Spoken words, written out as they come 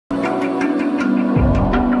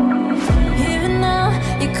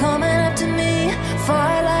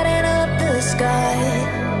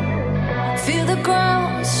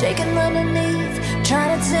shaking underneath,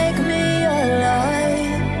 trying to take me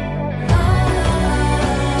alive.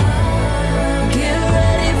 Get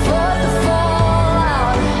ready for the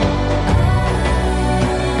fallout.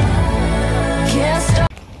 Can't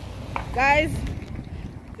stop. Guys,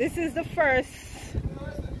 this is the first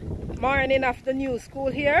morning of the new school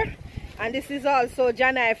here, and this is also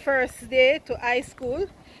Janai's first day to high school.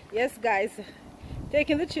 Yes guys,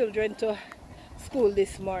 taking the children to school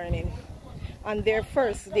this morning on their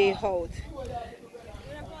first day out.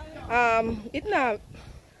 It now,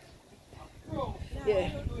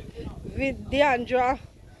 yeah, with Deandra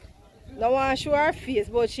no want to show her face,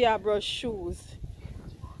 but she have brush shoes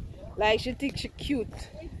like she thinks she cute.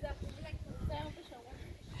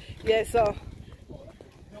 Yeah, so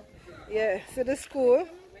yeah, so the school,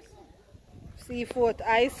 Seaforth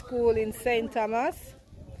High School in St. Thomas.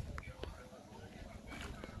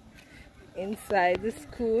 Inside the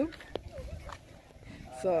school.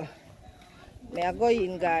 So, may I go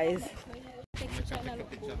in, guys?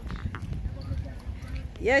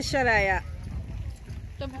 Yes, Sharaya.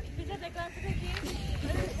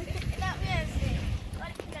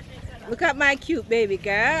 Look at my cute baby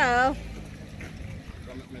girl.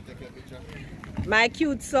 My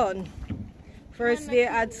cute son. First day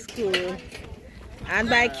at school. And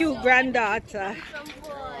my cute granddaughter.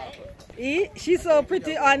 She's so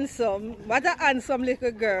pretty handsome. What a handsome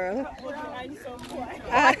little girl.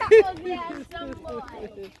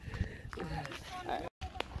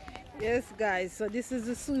 Yes guys, so this is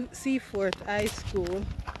the Seaforth High School.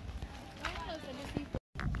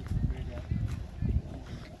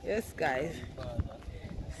 Yes guys,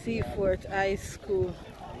 Seaforth High School.